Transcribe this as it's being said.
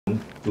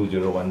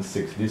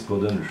2016. This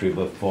golden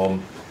retriever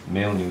form,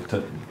 male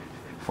neutered,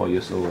 4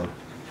 years old,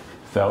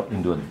 fell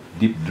into a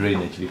deep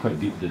drain, actually quite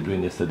deep, the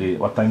drain yesterday.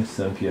 What time?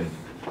 7 p.m.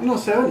 No,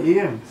 7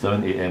 a.m.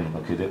 7 a.m.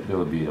 Okay, that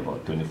will be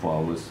about 24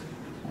 hours,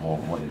 more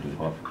than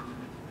 24 hours.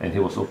 And he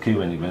was okay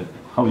when he went.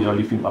 How you all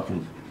lift him up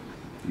from?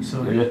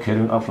 Sorry. You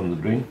carrying him up from the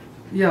drain?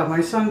 Yeah,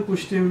 my son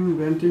pushed him,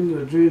 went into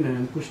the drain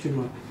and pushed him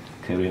up.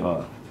 Carrying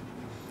up.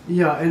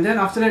 Yeah, and then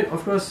after that,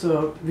 of course,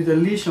 with a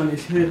leash on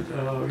his head,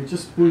 we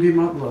just pulled him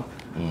up.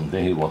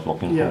 Then he was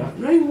walking home.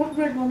 Yeah, he walked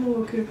back normal,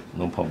 okay.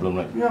 No problem,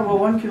 right? Yeah, about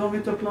 1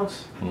 kilometer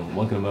plus.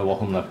 1 kilometer walk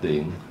home,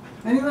 nothing.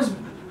 And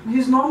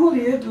he's normal,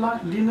 he ate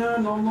dinner,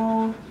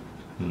 normal.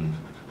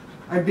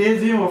 I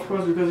bathed him, of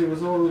course, because it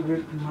was all a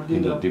bit muddy.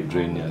 In the deep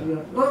drain, yeah.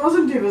 Well, it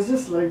wasn't deep, it was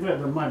just like that,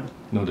 the mud.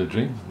 No, the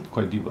drain?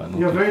 Quite deep.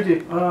 Yeah, very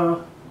deep.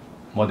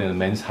 More than a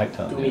man's height.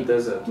 2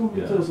 meters. 2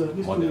 meters.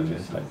 Yeah, more than a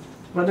man's height.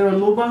 But there were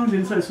lobangs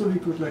inside, so he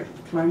could like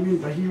climb in,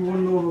 but he won't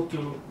know how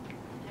to.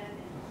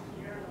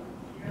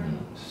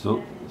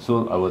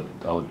 So I would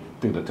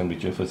take the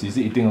temperature first. Is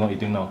he eating or not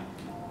eating now?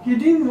 He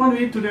didn't want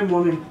to eat today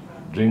morning.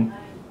 Drink?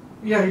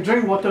 Yeah, he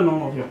drank water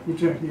normal. Yeah, he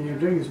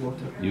drank his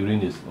water.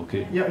 Urine is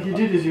okay? Yeah, he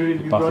did his urine.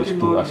 He passed his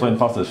stool. I saw him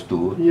pass the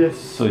stool. Yes.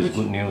 So it's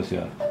good news,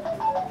 yeah.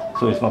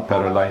 So it's not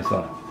paralyzed.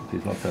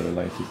 He's not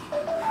paralyzed.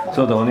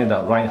 So the only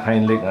the right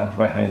hind leg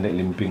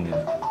limping.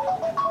 Yeah.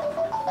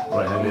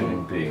 Right hind leg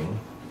limping.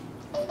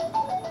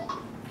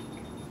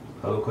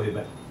 Hello, call you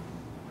back.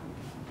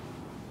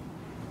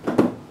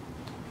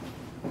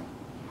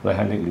 Right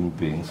hind leg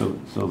limping.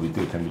 So we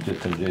take temperature.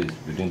 Temperature is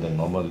within the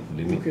normal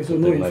limit. Okay, so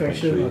no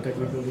infection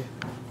technically.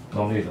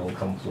 Normally it don't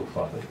come so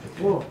fast.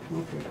 Oh,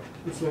 okay.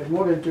 It's like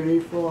more than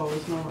 24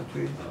 hours now,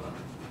 actually.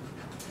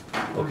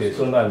 Okay,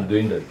 so now I'm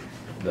doing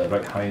the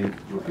right hind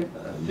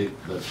leg,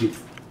 the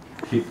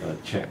hip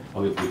check.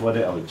 Okay, before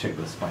that I will check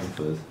the spine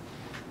first.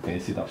 Can you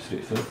sit up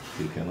straight first?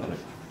 You cannot, right?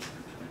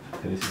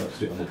 Can you sit up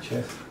straight on the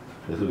chest?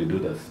 That's why we do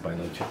the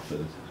spinal check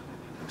first.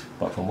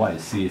 But from what I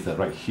see, it's the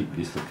right hip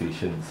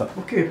dislocation.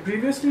 Okay,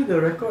 previously the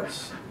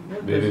records.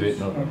 Wait,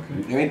 no.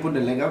 Okay. You may put the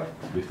leg up?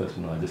 Wait first,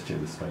 no, I just check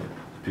the spine.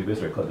 Previous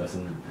record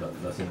doesn't.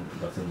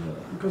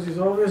 Because he's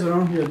always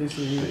around here this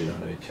way. Wait,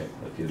 let me check.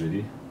 Okay,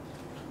 ready?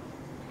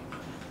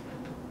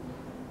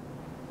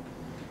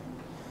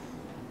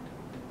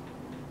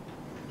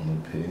 No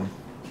pain.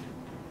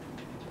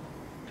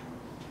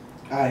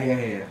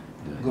 Yeah.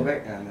 Go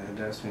back and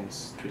that's when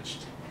it's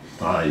twitched.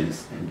 Do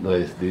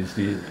you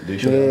see? Do you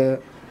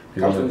show?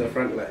 Comes from the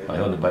front like.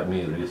 I want to bite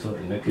me already, so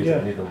in that case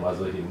I need to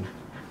muzzle him.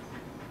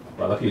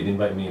 But lucky he didn't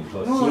bite me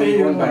because. No, he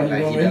won't bite,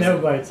 like he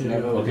never doesn't. bites.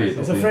 Okay,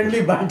 It's a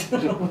friendly bite.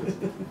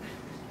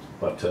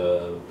 But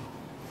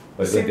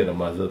I don't get a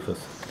muzzle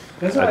first.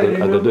 That's why I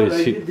remember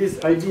I did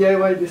this. I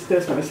DIY this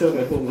test myself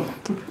at home.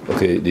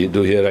 Okay, you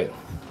do here, right?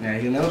 Yeah,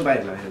 he'll never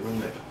bite, like he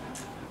won't bite.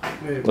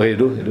 Okay, you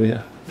do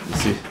here. You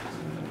see,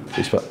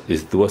 which part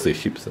is towards the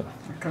hips? I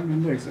can't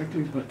remember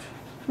exactly, but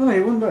no,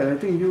 he won't bite. I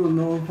think you will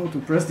know how to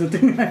press the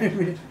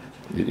thing.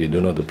 You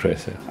don't know how to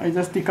press, yeah? I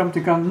just tikam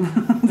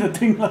the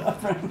thing lah.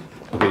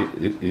 Okay,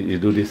 you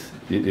do this.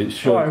 You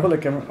show. Oh, I hold the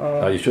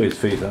camera. You show his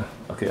face,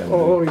 Okay. You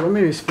want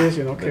me his face,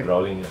 okay. The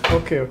growling, yeah.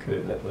 Okay.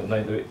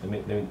 Let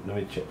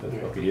me check first.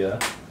 Okay, yeah.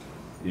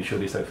 You show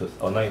this side first.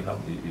 Oh, nine,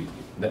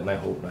 let nine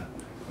hold.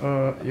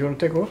 You want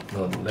to take hold?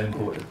 No, let him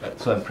hold.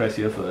 So I press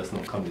here first. No,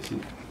 come, you see.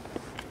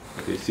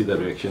 Okay, see the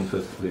reaction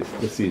first, please.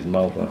 Let's see his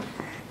mouth.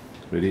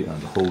 Ready? The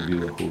whole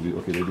view. Okay,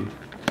 ready?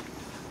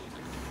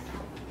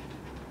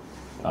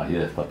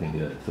 Here, starting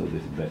here. So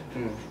this is back.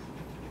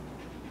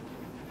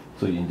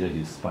 So you injure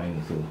his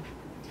spine. So,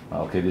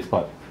 okay, this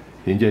part.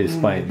 He injure his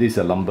spine. This is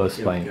a lumbar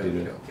spine.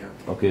 Yeah.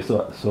 Okay,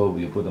 so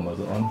we put the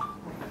muzzle on.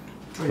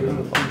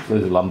 So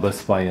it's lumbar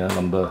spine.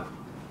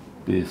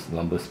 This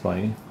lumbar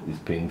spine is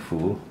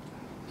painful.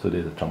 So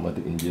there's a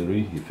traumatic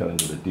injury. He fell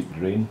into the deep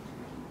drain.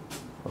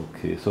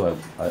 Okay, so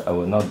I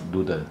will now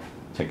do the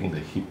checking the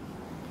hip.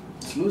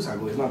 It's loose,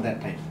 it's not that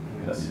tight.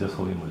 Yeah, you just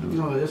hold him loose.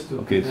 No, just to.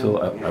 Okay, so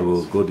I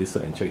will go this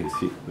side and check his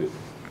hip. Wait.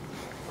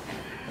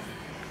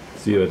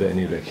 See whether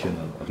any reaction.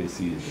 Okay,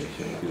 see his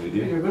reaction. Okay, ready?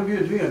 You're going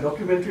to be doing a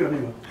documentary on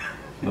him.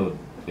 No,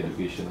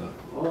 educational.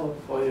 Oh,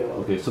 for you.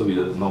 Okay, so we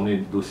normally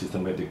do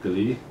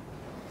systematically.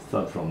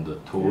 Start from the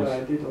toes. Yeah,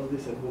 I did all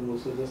this at home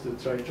also just to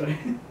try.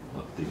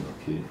 Nothing,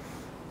 okay.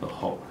 The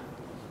hop.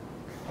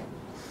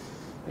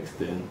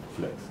 Extend,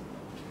 flex.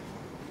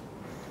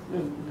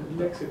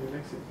 Relax it.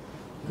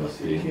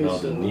 Okay, now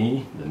the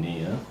knee,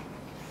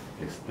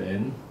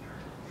 extend,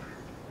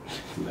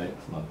 flex,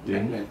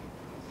 nothing,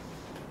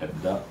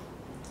 abduct,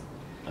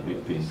 a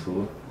bit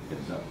painful,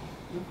 abduct.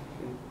 You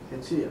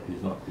can see it.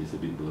 It's a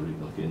bit blurry.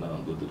 Okay, now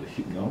I'll go to the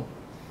hip now.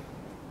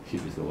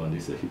 Hip is the one,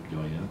 this is a hip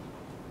joint,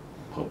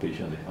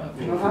 palpation,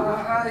 painful.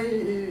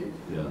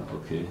 Yeah,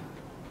 okay.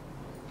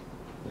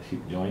 The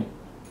hip joint.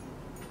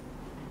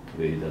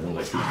 He doesn't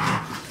like it.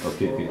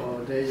 Okay.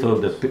 So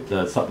the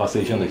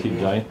subluxation, the hip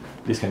joint,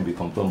 this can be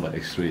confirmed by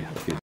X-ray. Okay.